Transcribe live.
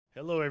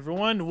Hello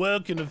everyone,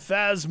 welcome to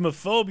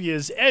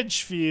Phasmophobia's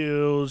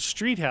Edgefield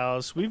Street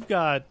House. We've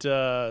got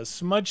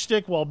smudge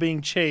stick while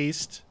being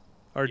chased,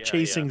 or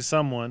chasing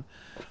someone,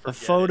 a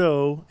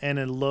photo, and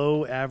a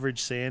low average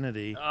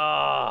sanity.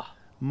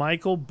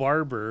 Michael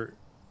Barber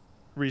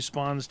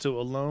responds to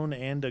alone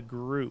and a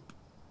group.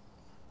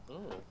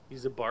 Oh,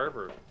 he's a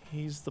barber.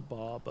 He's the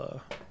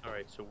Baba.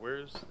 Alright, so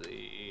where's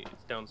the...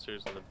 It's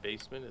downstairs in the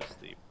basement is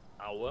the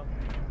Awa.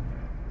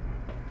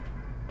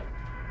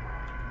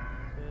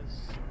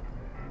 This...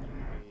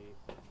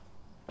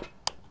 Oh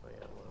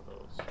yeah, one of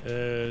those.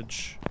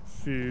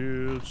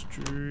 Edgefield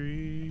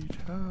Street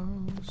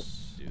House.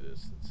 Let's do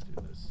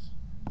this,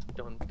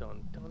 Dun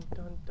dun dun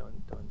dun dun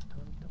dun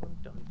dun dun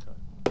dun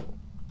dun.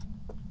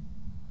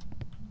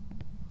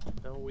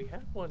 No, we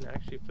had one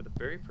actually for the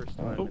very first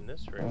time in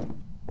this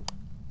room.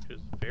 Which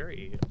is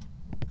very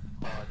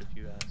odd if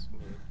you ask me.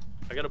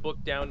 I got a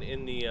book down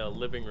in the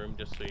living room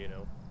just so you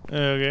know.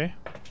 Okay.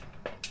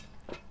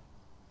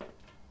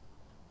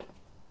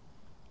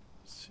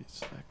 See,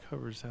 so that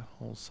covers that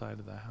whole side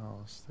of the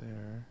house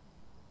there.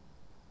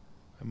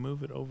 I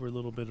move it over a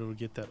little bit, it'll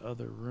get that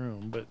other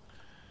room, but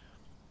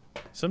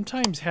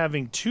sometimes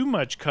having too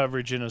much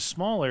coverage in a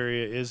small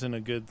area isn't a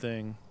good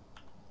thing.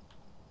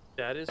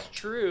 That is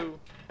true.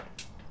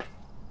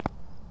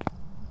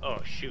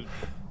 Oh, shoot.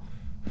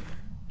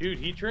 Dude,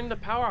 he turned the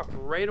power off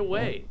right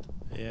away.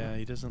 Yeah,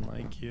 he doesn't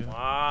like you.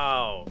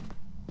 Wow.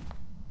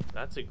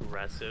 That's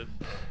aggressive.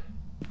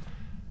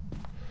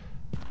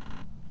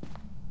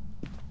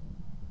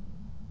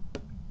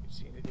 You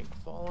see anything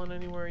falling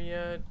anywhere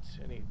yet?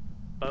 Any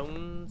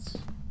bones?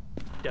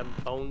 Dem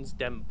bones,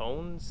 dem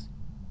bones?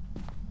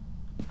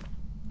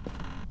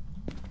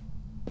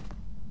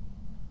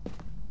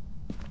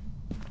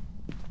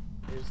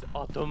 There's the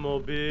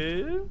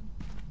automobile.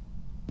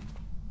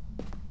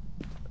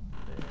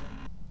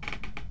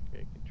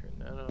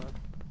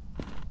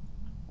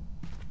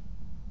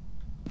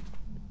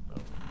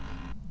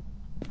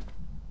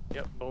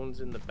 Yep,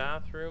 bones in the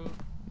bathroom.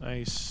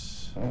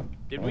 Nice.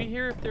 Did we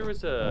hear if there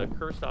was a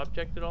cursed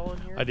object at all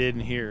in here? I didn't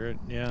hear it,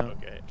 yeah.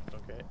 Okay,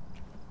 okay.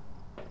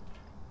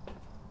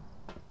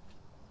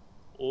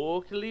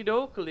 Oakley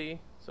dokley.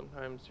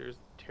 Sometimes there's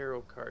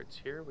tarot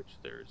cards here, which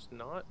there's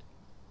not.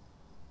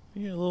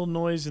 You get a little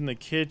noise in the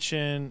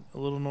kitchen, a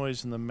little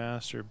noise in the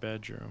master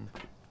bedroom.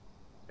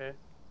 Okay.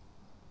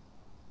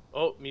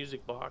 Oh,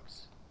 music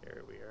box.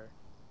 There we are.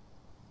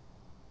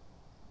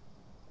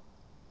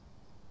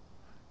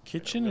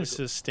 Kitchen is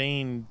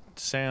sustained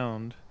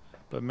sound,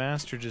 but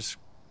master just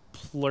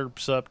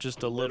plurps up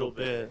just a little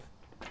bit.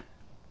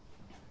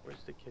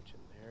 Where's the kitchen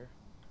there?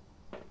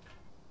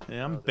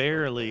 Yeah, I'm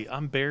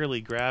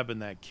barely grabbing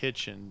that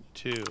kitchen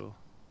too.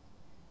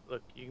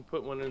 Look, you can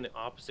put one in the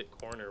opposite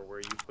corner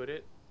where you put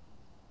it.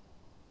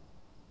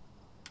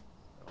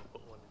 I'll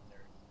put one in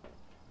there.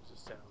 There's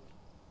a sound.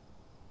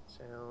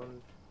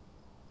 Sound.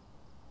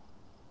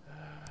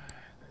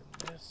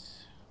 Then this.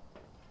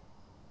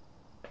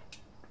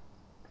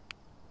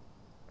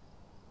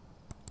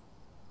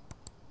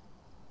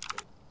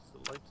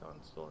 Lights on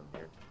still in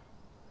here.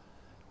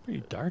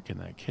 Pretty dark in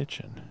that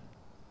kitchen.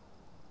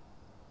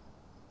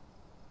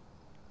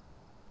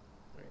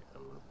 Alright,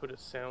 I'm gonna put a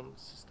sound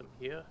system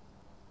here.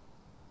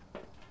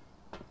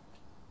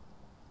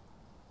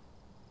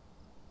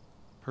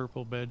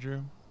 Purple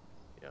bedroom.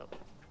 Yep.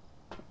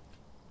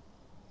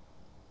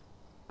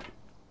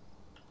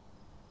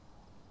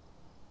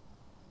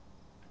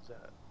 Is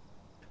that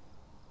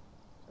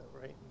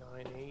right?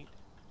 9, 8,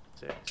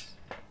 6,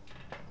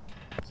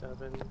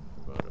 7.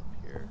 About up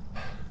here.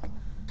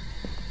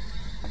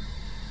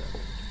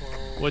 7,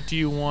 12. What do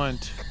you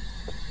want?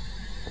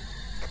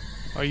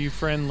 Are you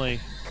friendly?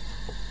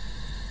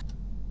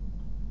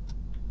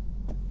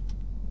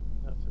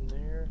 Nothing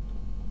there.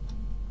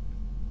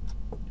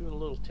 Doing a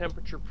little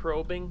temperature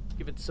probing.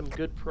 Give it some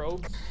good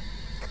probes.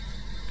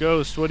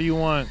 Ghost, what do you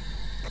want?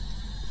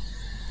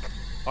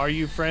 Are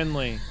you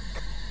friendly?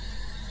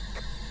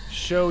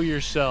 Show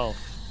yourself.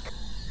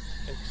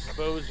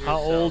 Expose yourself. How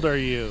old are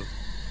you?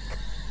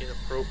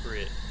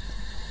 Inappropriate.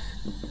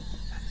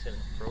 That's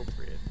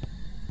inappropriate.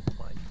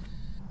 My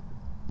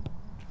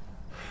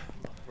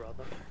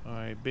brother.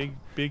 Alright,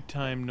 big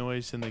time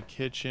noise in the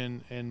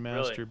kitchen and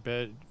master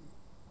bed.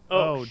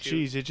 Oh,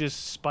 jeez, it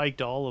just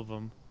spiked all of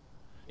them.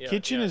 Yeah,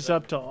 kitchen is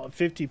up to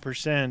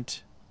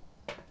 50%.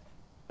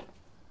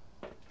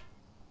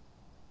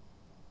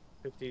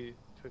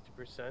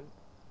 50%?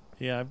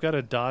 Yeah, I've got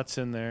a dots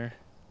in there.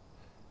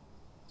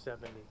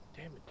 70.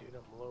 Damn it, dude,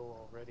 I'm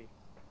low already.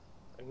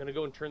 I'm gonna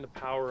go and turn the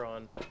power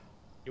on.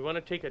 You want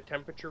to take a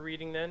temperature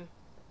reading then?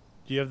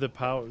 Do you have the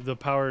power? The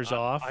power's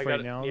off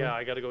right now? Yeah,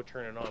 I gotta go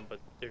turn it on, but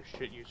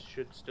you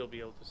should still be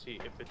able to see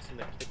if it's in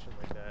the kitchen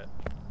like that.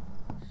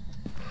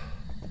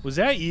 Was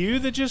that you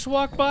that just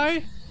walked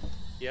by?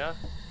 Yeah.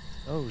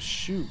 Oh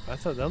shoot! I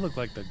thought that looked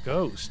like the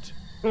ghost.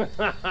 Was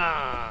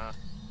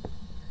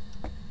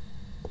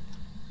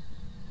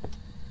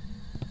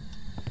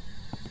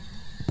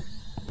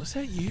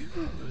that you?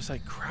 It was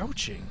like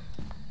crouching.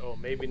 Oh,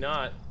 maybe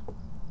not.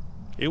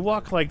 It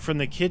walked like from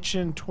the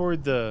kitchen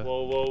toward the...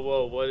 Whoa, whoa,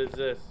 whoa. What is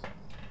this?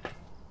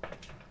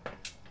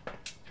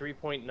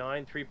 3.9,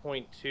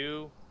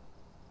 3.2,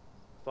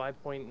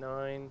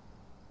 5.9,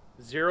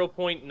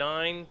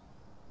 0.9.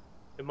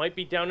 It might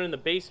be down in the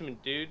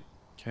basement, dude.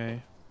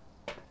 Okay.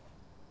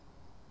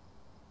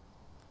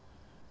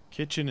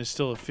 Kitchen is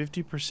still at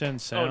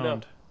 50% sound.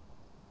 Oh,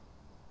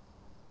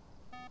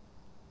 no.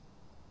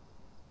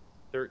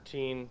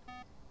 13.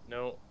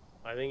 No,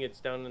 I think it's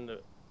down in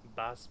the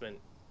basement.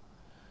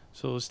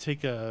 So let's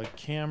take a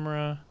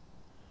camera.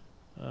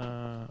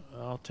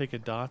 I'll take a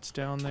dots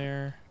down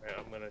there. Yeah,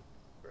 I'm gonna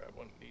grab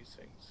one of these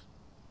things.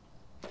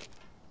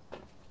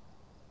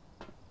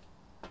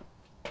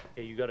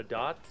 Okay, you got a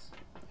dots?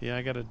 Yeah,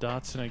 I got a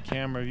dots and a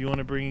camera. If you want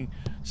to bring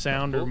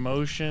sound or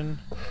motion.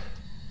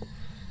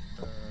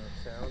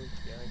 Sound?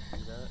 Yeah, I can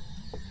do that.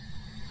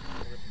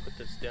 I'm gonna put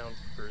this down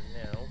for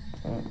now.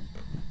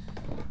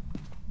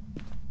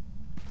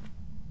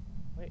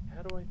 Wait,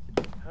 how do I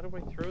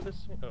throw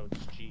this thing? Oh,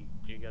 it's G.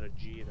 You gotta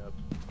G it up.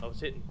 I was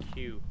hitting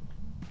Q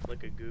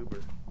like a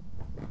goober.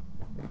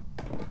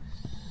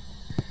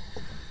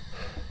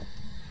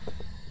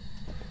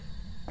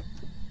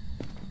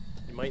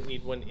 You might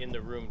need one in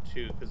the room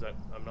too, because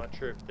I'm not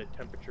sure if the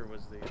temperature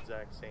was the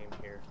exact same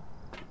here.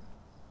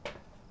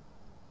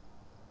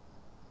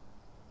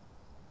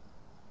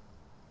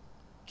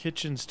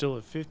 Kitchen still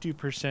at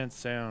 50%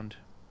 sound.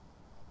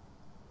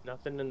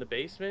 Nothing in the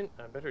basement?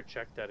 I better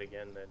check that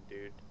again then,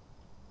 dude.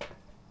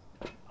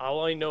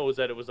 All I know is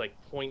that it was like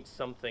point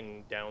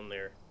something down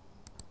there.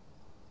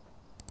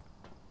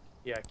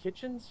 Yeah,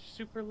 kitchen's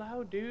super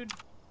loud, dude.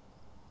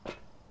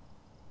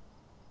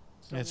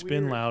 So it's weird.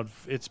 been loud.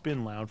 It's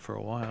been loud for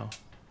a while.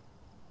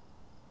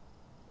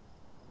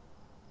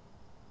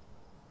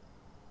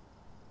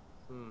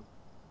 Maybe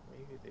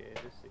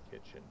it is the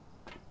kitchen.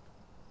 Gotta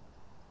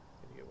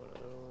get one of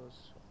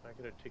those. I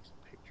gotta take some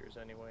pictures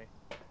anyway.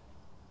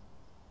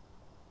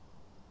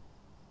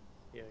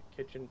 Yeah,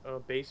 kitchen. Oh,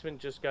 basement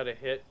just got a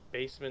hit.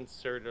 Basement's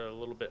sort of a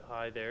little bit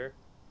high there.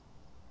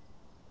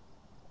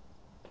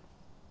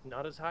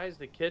 Not as high as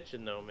the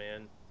kitchen though,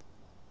 man.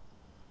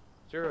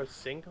 Is there a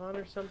sink on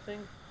or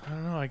something? I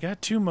don't know. I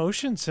got 2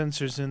 motion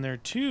sensors in there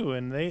too,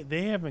 and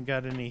they haven't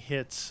got any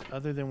hits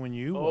other than when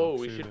you. Oh,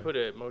 we should put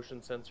a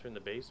motion sensor in the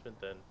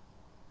basement then.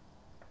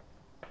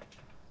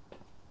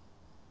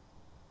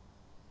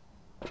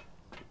 Yeah,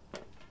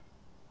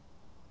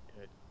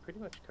 it pretty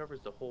much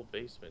covers the whole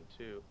basement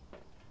too.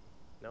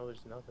 Now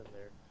there's nothing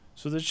there.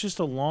 So there's just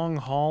a long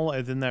hall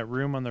and then that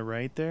room on the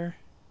right there?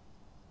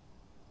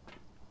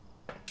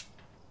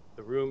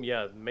 The room,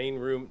 yeah, the main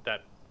room,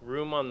 that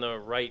room on the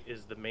right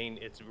is the main,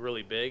 it's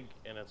really big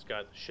and it's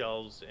got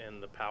shelves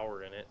and the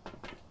power in it.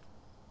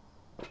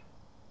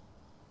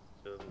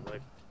 So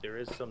like there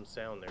is some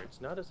sound there.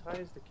 It's not as high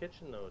as the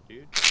kitchen though,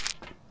 dude.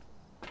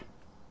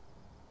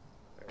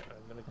 Alright,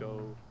 I'm gonna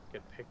go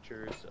get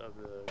pictures of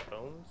the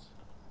bones.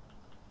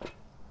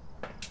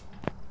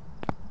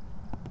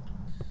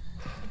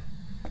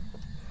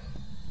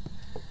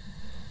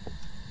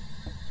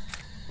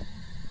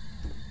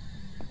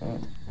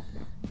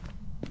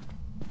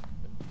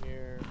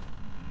 Here.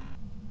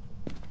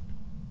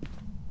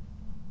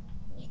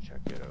 Let's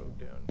check it out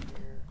down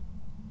here.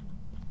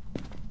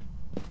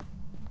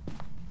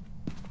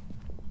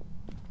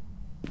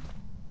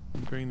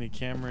 Bring the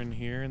camera in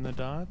here in the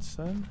dots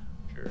then?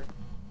 Sure.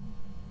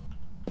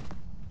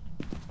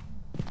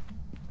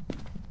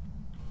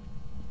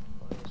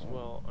 Might as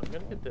well. I'm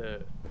gonna get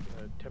the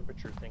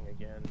temperature thing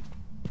again.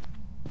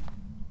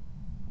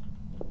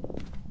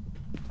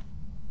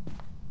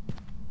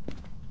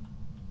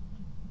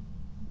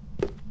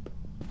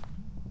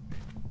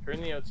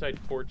 Turn the outside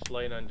porch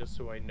light on just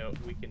so I know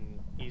we can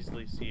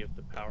easily see if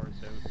the power's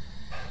out.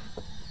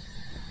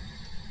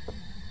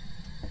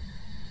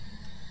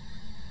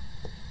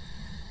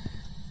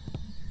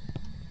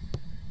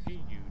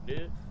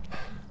 Did.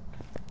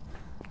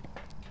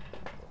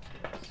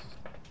 What's this?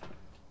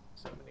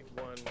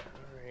 71.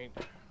 Alright.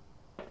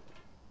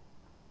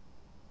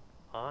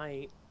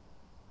 Hi.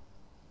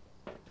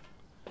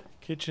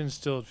 Kitchen's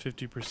still at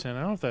 50%. I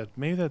don't know if that,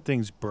 maybe that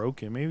thing's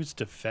broken. Maybe it's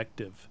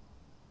defective.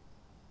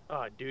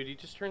 Ah, dude, you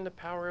just turned the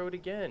power out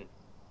again.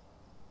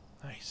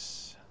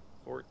 Nice.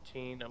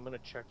 14. I'm gonna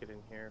check it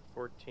in here.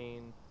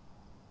 14.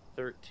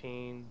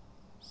 13.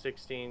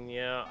 16.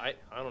 Yeah, I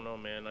don't know,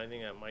 man. I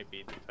think that might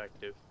be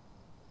defective.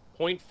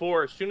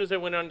 0.4, as soon as I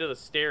went onto the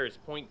stairs,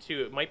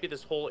 0.2, it might be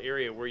this whole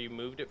area where you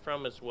moved it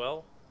from as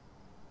well.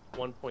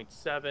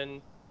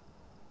 1.7,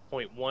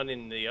 0.1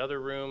 in the other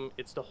room.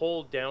 It's the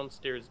whole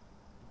downstairs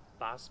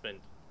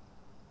basement.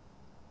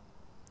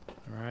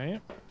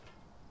 Alright.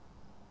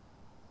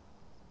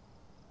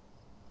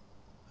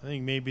 I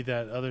think maybe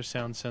that other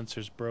sound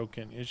sensor's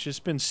broken. It's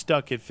just been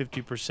stuck at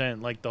 50%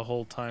 like the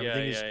whole time. Yeah, I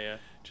think yeah.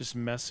 it's just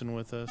messing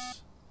with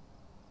us.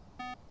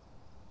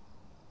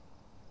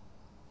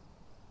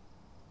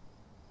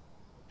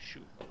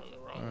 Shoot, I'm on the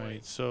wrong way.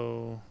 Alright,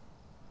 so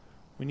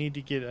we need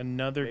to get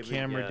another Maybe,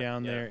 camera yeah,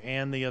 down yeah. there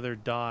and the other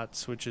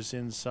dots, which is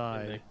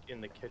inside.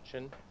 In the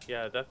kitchen.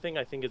 Yeah, that thing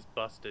I think is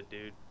busted,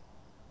 dude.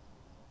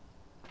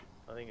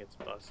 I think it's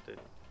busted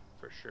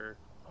for sure.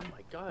 Oh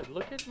my god,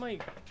 look at my...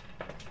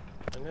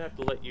 I'm gonna have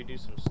to let you do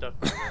some stuff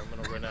now. I'm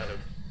gonna run out of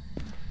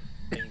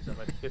things.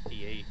 I'm at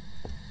 58.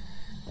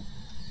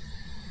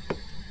 It's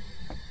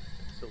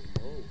so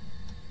low.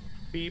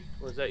 Beep,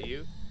 was that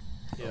you?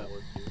 Yeah. Oh, it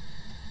was you.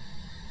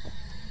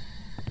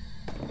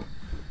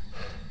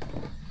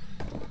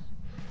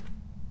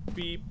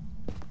 Beep.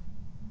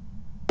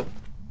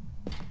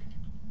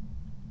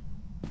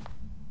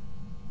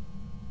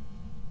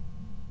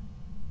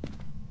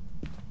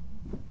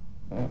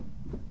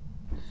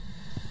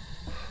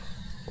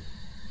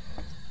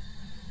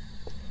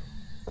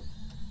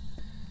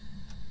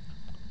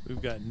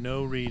 We've got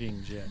no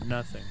readings yet.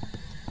 Nothing.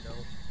 No.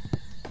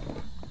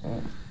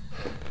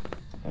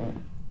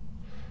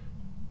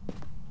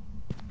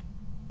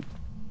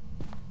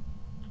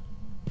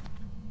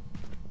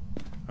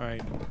 All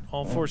right.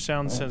 All 4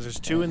 sound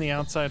sensors. 2 in the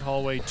outside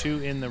hallway.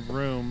 2 in the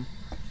room.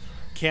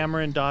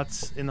 Camera and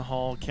dots in the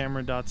hall. Camera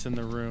and dots in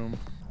the room.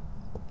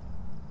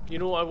 You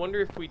know, I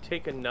wonder if we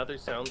take another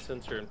sound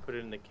sensor and put it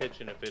in the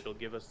kitchen, if it'll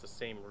give us the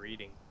same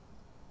reading.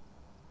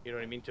 You know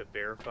what I mean? To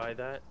verify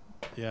that.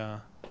 Yeah.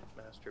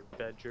 Master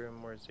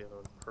bedroom. Where's the other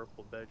one?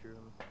 Purple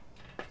bedroom.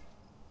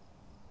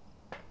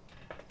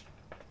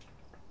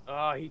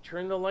 Ah, he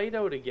turned the light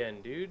out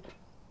again, dude.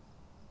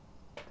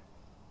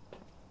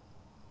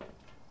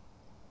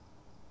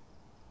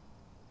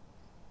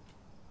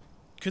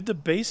 Could the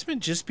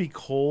basement just be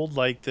cold,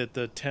 like that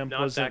the temp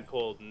Not wasn't... that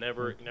cold.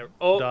 Never.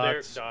 Oh,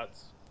 dots. there,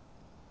 dots.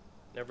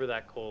 Never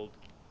that cold.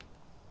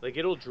 Like,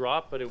 it'll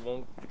drop, but it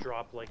won't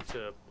drop, like,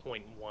 to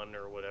 0.1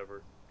 or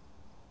whatever.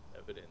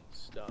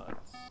 Evidence.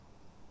 Dots.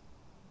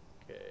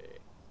 Okay.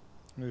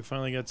 We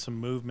finally got some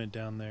movement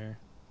down there.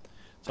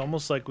 It's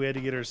almost like we had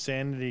to get our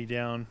sanity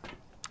down.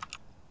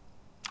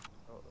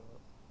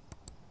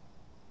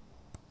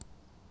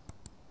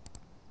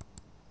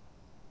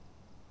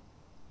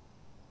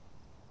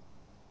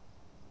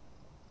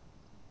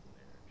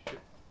 Should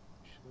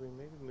we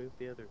maybe move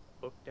the other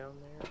book down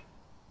there?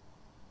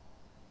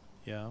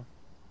 Yeah.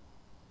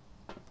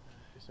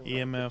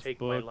 EMF take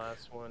book. My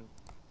last one.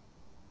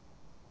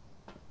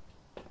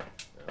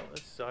 Oh,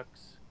 this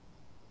sucks.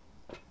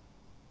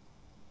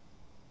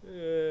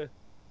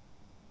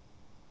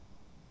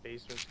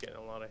 Basement's getting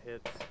a lot of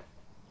hits.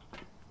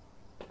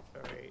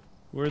 Alright.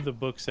 Where are the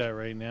books at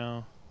right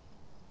now?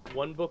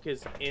 One book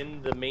is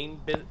in the main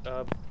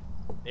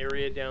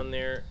area down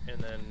there, and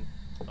then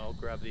I'll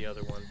grab the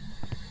other one.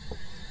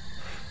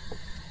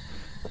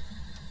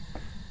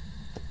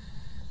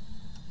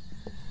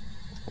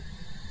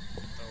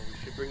 Oh, we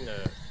should bring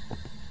the...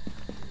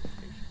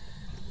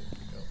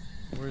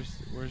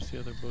 Where's the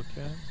other book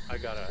at? I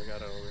got it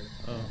already.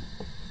 Oh.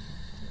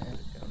 Put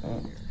it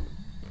down here.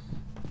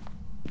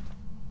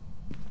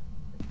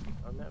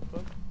 On that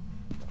book?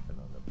 Nothing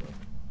on the book.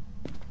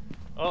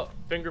 Oh,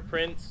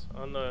 fingerprints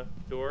on the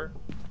door.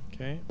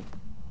 Okay.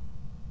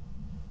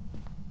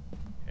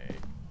 Okay.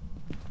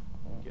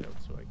 Get out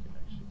so I can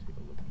actually take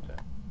a look at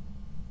that.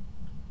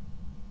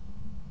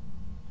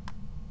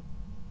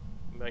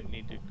 Might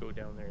need to go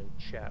down there and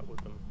chat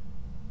with them.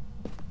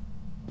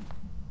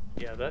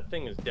 Yeah, that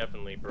thing is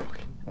definitely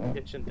broken. The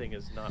kitchen thing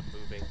is not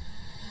moving.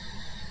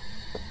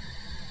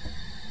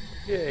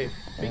 Okay,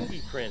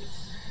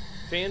 fingerprints.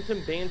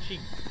 Phantom Banshee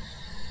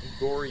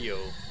Gorio.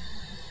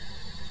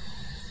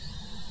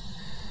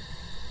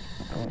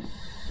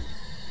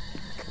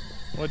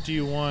 What do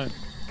you want?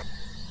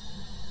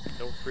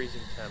 No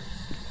freezing temps.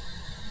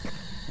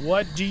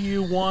 What do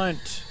you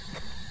want?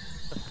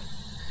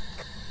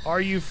 Are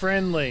you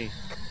friendly?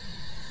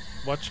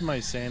 Watch my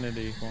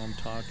sanity while I'm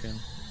talking.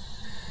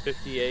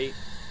 58.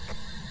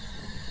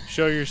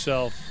 Show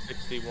yourself.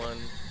 61.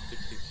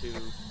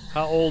 62.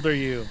 How old are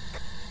you?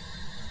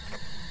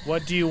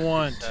 What do you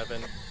want?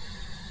 7.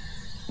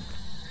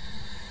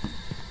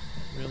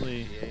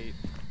 Really, 58.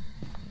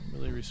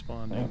 really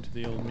responding to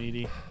the old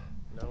meaty.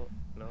 No,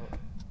 no.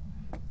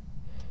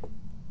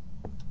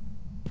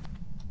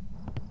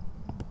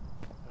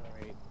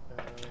 Alright.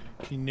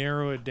 Can you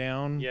narrow it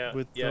down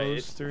with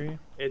those 3?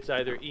 It's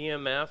either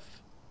EMF,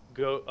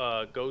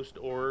 ghost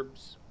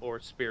orbs, or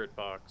spirit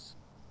box.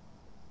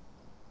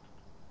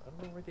 I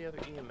don't know where the other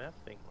EMF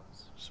thing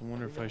was. So I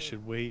wonder if I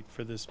should wait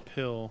for this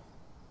pill.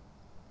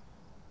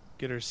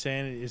 Get our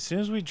sanity. As soon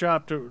as we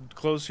dropped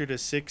closer to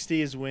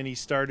 60 is when he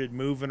started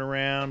moving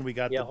around. We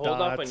got the dots. Yeah,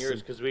 hold off on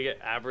yours because we get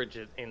average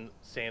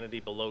insanity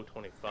below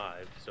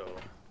 25. So.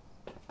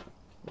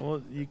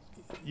 Well,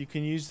 you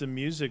can use the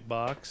music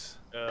box.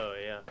 Oh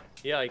yeah,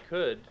 yeah, I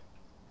could.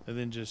 And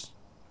then just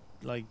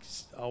like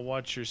I'll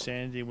watch your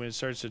sanity when it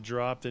starts to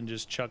drop, then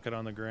just chuck it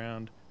on the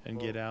ground and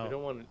get out. We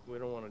don't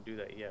want to do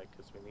that yet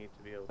because we need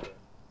to be able to.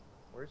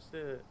 Where's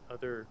the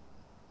other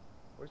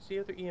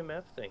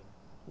EMF thing?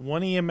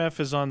 One EMF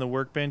is on the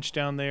workbench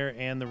down there,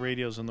 and the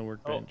radio's on the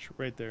workbench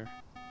right there.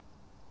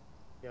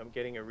 Yeah, I'm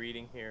getting a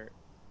reading here.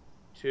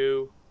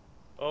 2.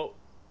 Oh,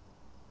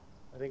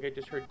 I think I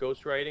just heard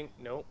ghost writing.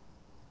 Nope.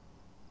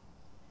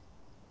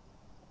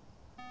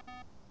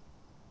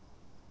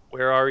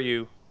 Where are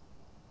you?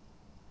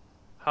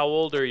 How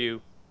old are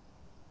you?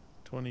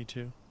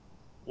 22.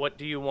 What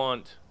do you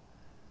want?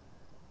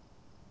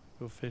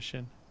 Go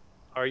fishing.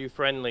 Are you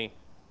friendly?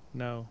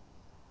 No.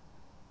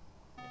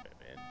 Okay,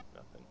 man,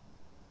 nothing.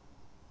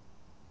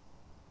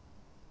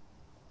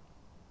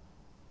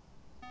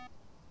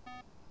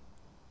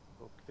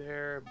 Book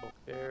there, book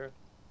there.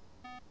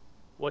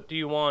 What do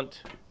you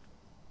want?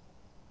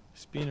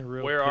 He's being a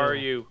real Where pill. are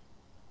you?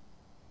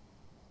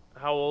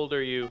 How old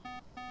are you?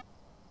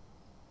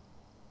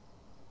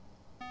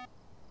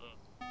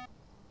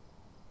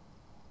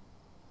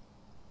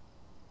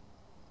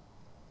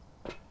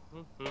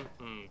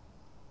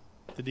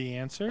 Did he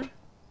answer?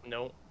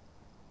 No.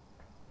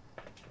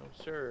 No,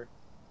 sir.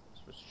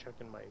 This was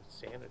checking my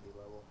sanity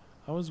level.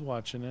 I was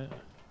watching it.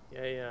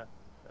 Yeah, yeah.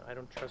 I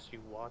don't trust you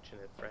watching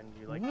it, friend.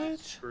 You like What?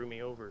 to screw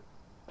me over.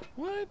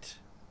 What?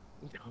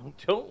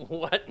 Don't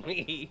what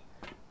me.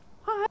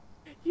 What?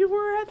 You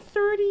were at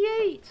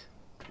 38.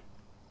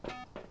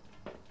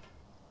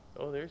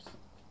 Oh, there's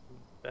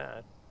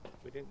that.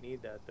 We didn't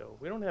need that though.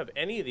 We don't have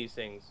any of these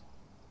things.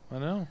 I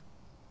know.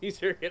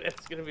 These are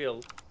it's gonna be a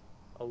low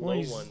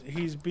one.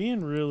 He's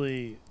being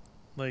really,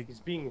 like, He's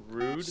being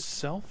rude.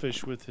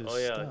 selfish with his Oh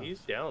yeah, stuff. he's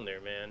down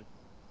there, man.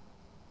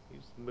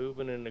 He's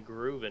moving and a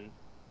grooving.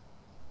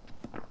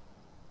 So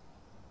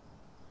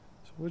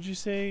what'd you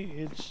say?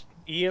 It's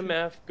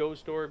EMF,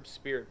 Ghost Orb,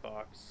 Spirit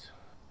Box.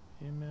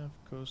 EMF,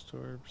 Ghost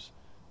Orbs,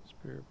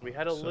 Spirit Box. We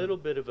had a little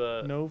bit of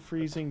a... No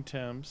freezing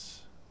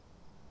temps.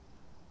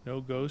 No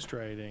ghost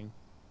writing.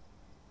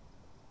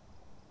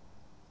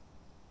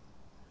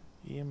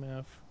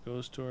 EMF,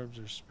 Ghost Orbs,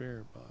 or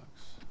Spirit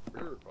Box.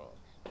 Spirit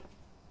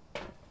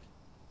Box.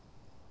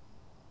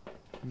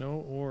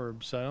 No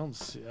orbs. I don't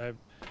see. I've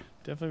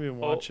definitely been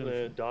watching.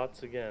 Oh,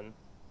 dots again.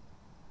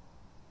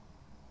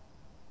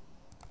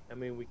 I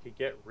mean, we could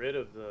get rid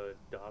of the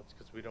dots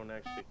because we don't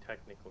actually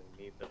technically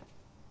need them.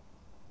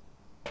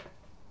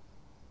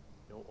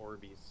 No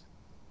Orbies.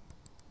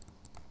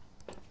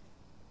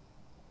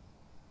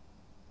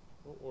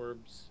 No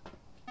orbs.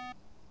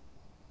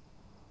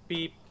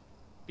 Beep,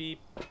 beep,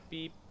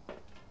 beep.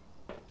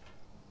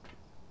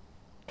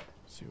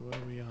 See, what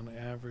are we on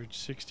average?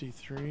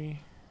 63.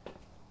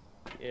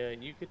 Yeah,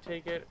 you could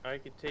take it, I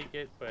could take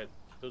it, but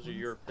those are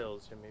your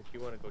pills. I mean, if you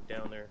want to go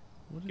down there,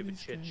 What give do it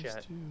these chit guys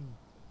chat. do?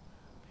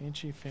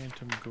 Banshee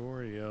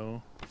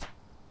Phantasmagoria.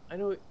 I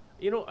know,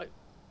 you know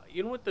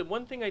what? The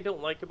one thing I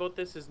don't like about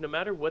this is no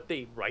matter what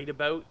they write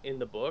about in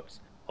the books,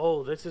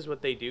 oh, this is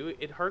what they do.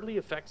 It hardly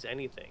affects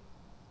anything.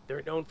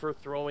 They're known for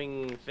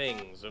throwing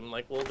things. I'm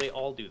like, well, they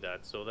all do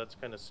that, so that's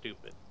kind of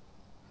stupid.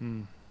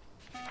 Hmm.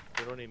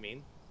 You know what I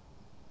mean?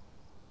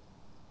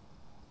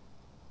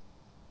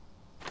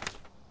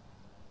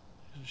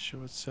 It'll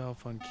show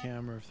itself on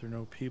camera if there are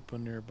no people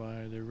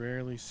nearby. They're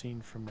rarely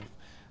seen from.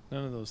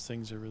 None of those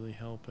things are really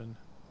helping.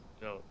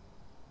 No.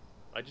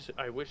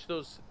 I wish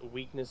those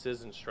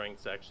weaknesses and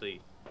strengths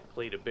actually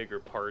played a bigger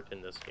part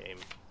in this game.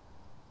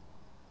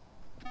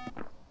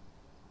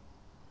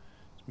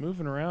 It's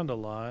moving around a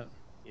lot.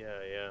 Yeah,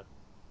 yeah.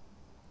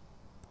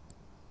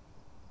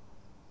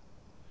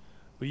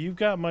 Well, you've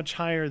got much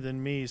higher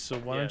than me, so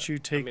why don't you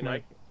take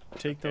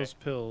okay. those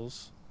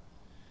pills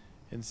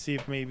and see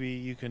if maybe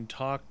you can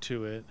talk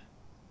to it.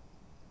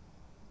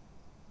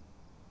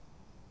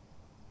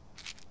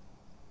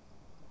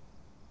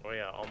 Oh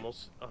yeah,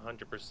 almost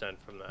 100%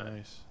 from that.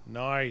 Nice.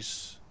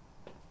 Nice.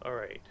 All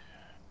right.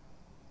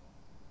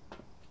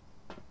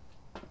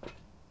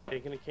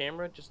 Taking a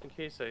camera just in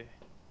case I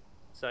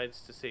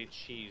decides to say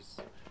cheese.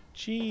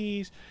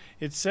 Cheese.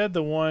 It said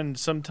the one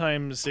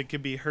sometimes it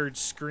could be heard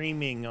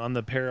screaming on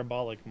the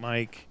parabolic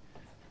mic.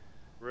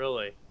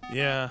 Really?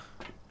 Yeah.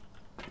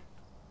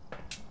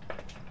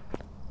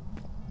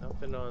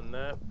 Nothing on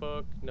that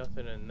book.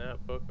 Nothing in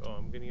that book.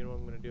 Oh, you know what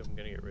I'm gonna do? I'm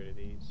gonna get rid of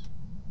these.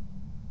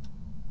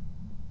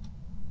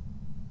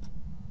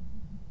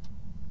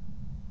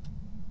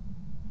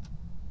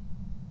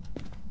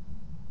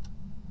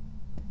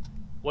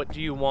 What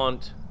do you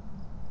want?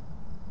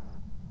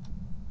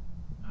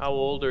 How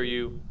old are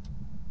you?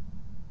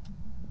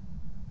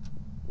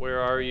 Where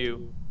are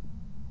you?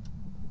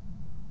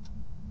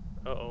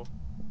 Uh-oh.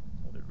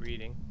 Another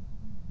reading.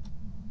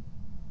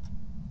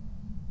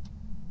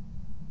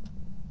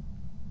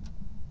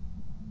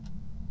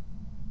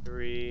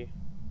 Three.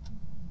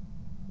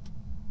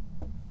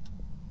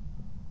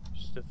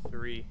 Just a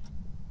 3.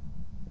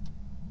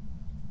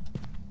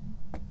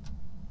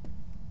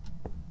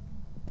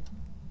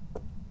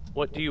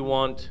 What do you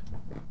want?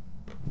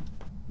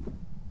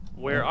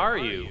 Where are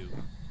you?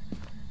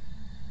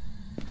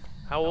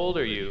 How old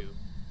are you?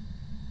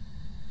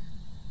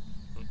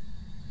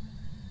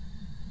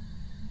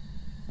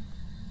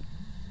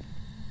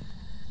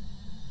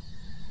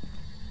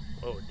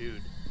 Oh,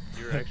 dude,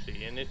 you're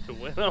actually in it to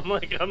win.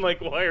 I'm like,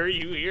 why are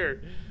you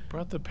here?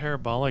 Brought the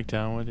parabolic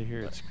down. Wanted to hear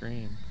it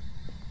scream.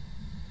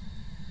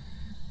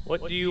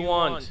 What do you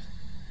want?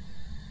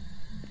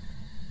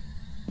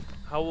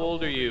 How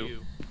old are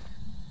you?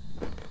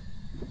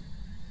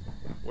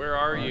 Where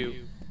are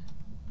you?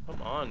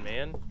 Come on,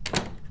 man.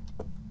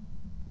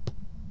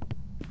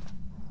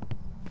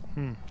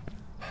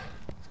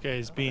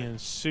 guy's being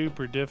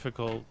super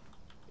difficult.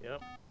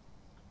 Yep.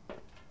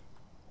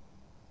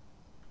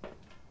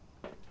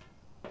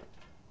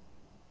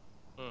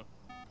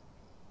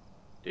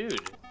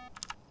 Dude,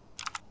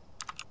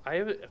 I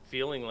have a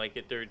feeling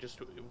like they're just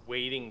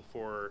waiting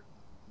for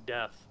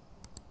death.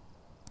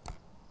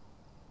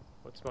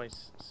 What's my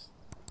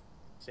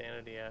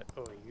sanity at?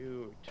 Oh,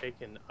 you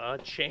taking a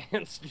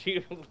chance,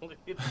 dude.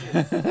 Dude,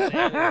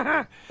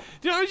 I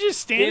was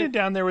just standing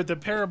down there with the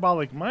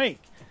parabolic mic.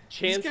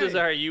 Chances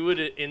are you would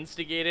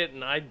instigate it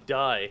and I'd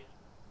die.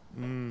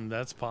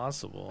 That's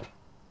possible.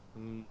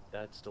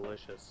 That's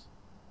delicious.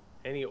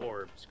 Any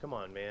orbs? Come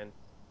on, man.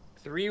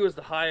 3 was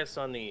the highest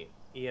on the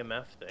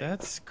EMF thing.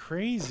 That's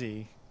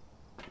crazy.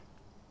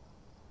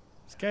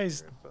 This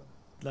guy's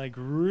like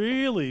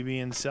really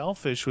being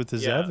selfish with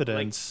his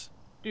evidence.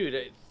 Like, dude,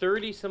 at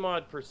 30 some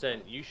odd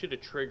 %, you should have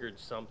triggered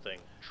something.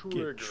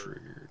 Get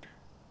triggered.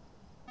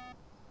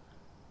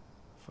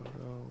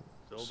 Photo.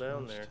 Still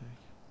down there.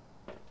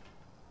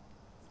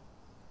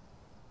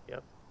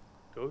 Yep.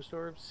 Ghost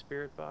orbs,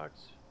 spirit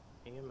box,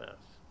 EMF.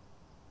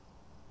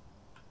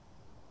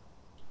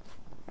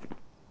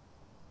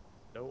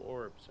 No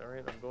orbs. All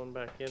right, I'm going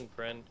back in,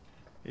 friend.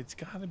 It's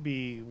got to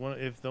be one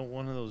of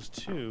those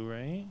two,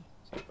 right?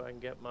 See if I can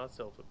get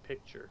myself a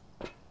picture.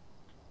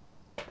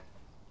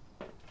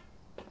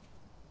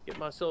 Get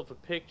myself a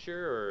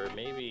picture or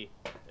maybe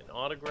an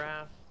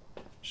autograph.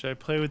 Should I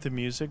play with the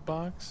music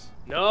box?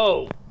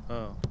 No.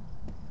 Oh.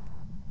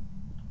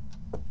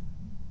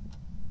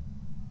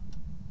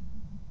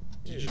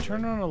 Did you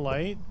turn on a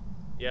light?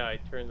 Yeah, I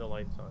turned the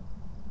lights on.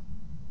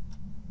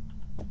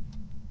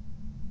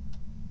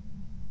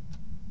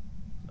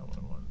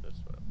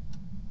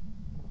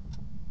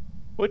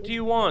 What do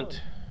you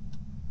want?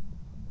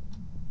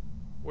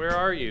 Where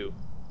are you?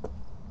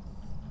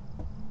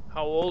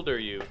 How old are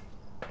you?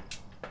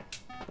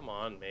 Come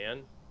on,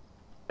 man.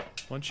 Why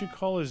don't you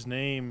call his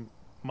name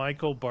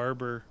Michael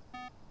Barber?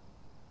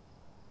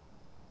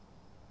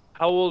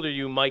 How old are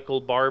you,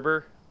 Michael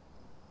Barber?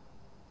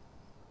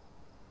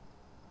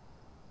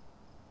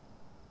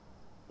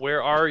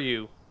 Where are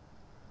you?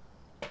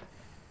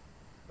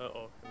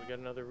 Uh-oh, have we got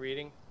another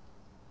reading?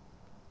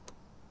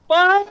 Where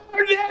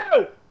are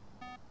you?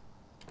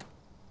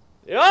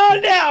 Oh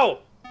no!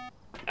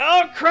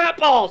 Oh crap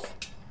balls!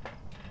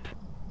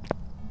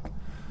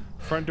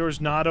 Front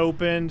door's not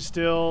open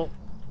still.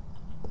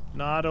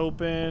 Not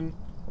open.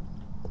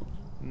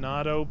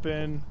 Not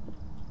open.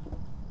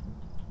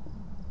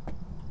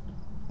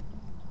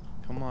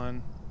 Come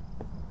on.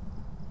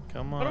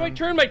 Come on. How do I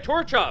turn my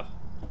torch off?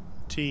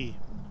 T.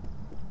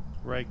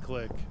 Right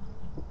click.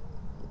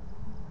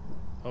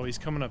 Oh, he's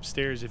coming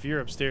upstairs. If you're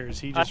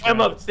upstairs, he just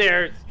I'm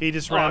upstairs. He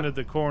just rounded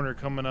the corner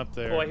coming up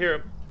there. Oh, I hear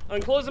him.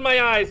 I'm closing my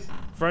eyes.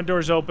 Front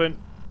door's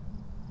open.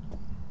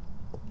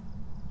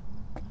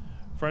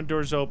 Front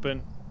door's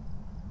open.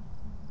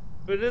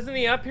 But isn't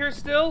he up here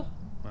still?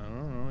 I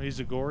don't know. He's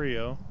a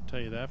Goryo.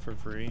 Tell you that for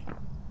free.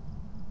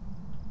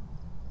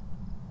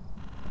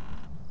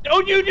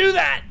 Don't you do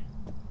that!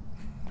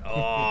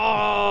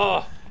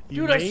 Oh,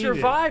 dude, I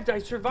survived. I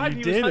survived.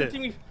 He was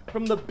hunting me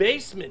from the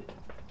basement.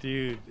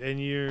 Dude, and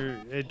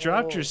it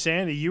dropped your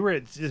sanity. You were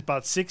at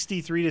about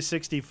 63 to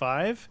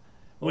 65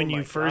 when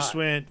you first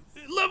went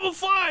level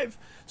 5.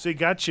 So he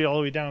got you all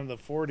the way down to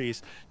the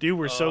 40s. Dude,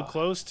 we're so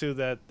close to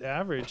that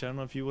average. I don't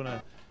know if you want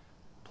to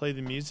play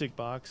the music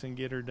box and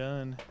get her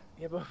done.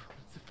 Yeah, but what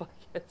if I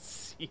get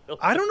sealed?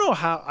 I don't know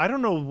how. I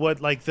don't know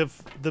what. Like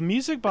the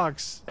music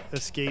box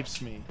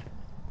escapes me.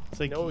 It's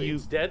like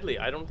it's deadly.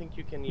 I don't think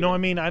you can. Even... No, I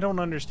mean I don't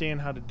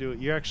understand how to do it.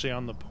 You're actually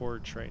on the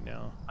porch right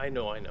now. I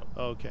know.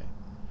 Oh, okay.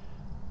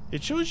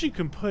 It shows you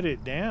can put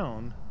it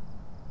down.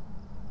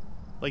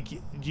 Like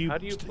How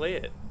do you play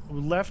it?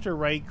 Left or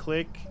right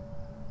click.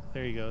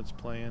 There you go. It's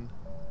playing.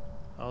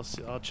 I'll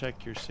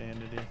check your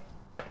sanity.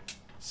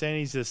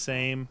 Sanity's the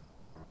same.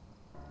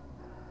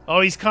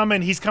 Oh, he's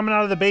coming. He's coming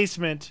out of the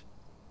basement.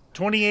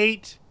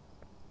 28.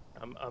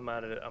 I'm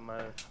out of it.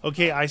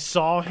 Okay, I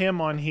saw him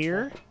on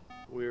here.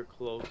 We're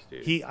close,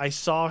 dude. I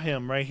saw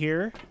him right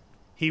here.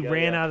 He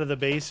ran out of the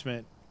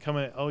basement.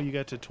 Coming. Oh, you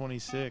got to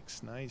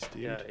 26. Nice,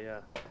 dude.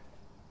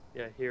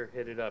 Yeah, here,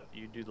 hit it up.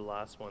 You do the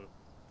last one.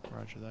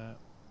 Roger that.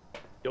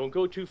 Don't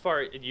go too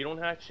far. You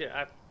don't actually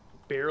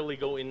barely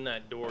go in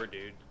that door,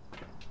 dude.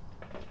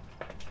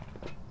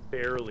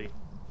 Barely.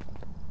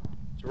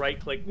 It's right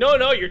click.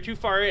 No, you're too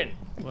far in.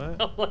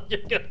 What?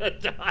 You're gonna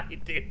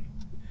die, dude.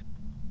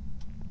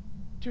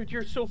 Dude,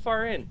 you're so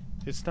far in.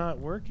 It's not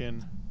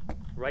working.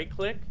 Right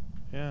click?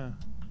 Yeah.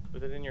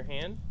 With it in your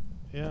hand?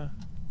 Yeah.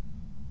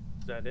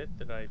 Is that it?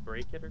 Did I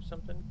break it or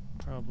something?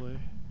 Probably.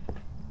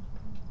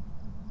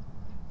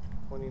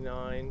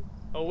 29.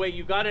 Oh, wait,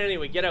 you got it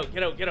anyway. Get out.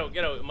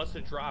 It must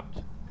have dropped.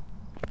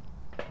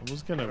 I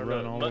was going to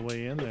run all the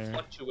way in there.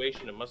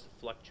 Fluctuation. It must have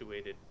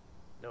fluctuated.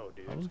 No,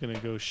 dude. I was going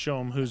to go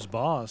show him who's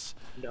boss.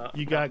 No,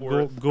 you got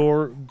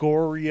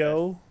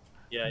Goryo.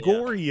 Yeah.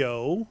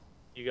 Goryo.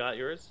 You got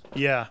yours?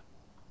 Yeah.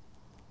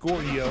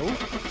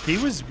 Goryo. He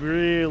was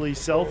really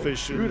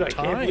selfish. Dude, I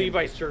can't believe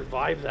I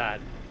survived that.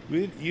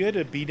 You had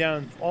to be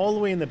down all the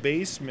way in the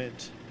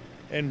basement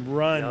and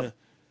run. Yep.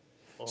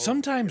 Oh,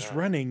 Sometimes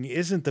running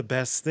isn't the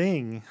best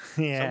thing.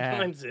 Yeah.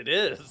 Sometimes it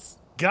is.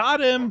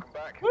 Got him. Welcome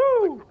back.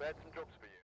 Woo! Beds and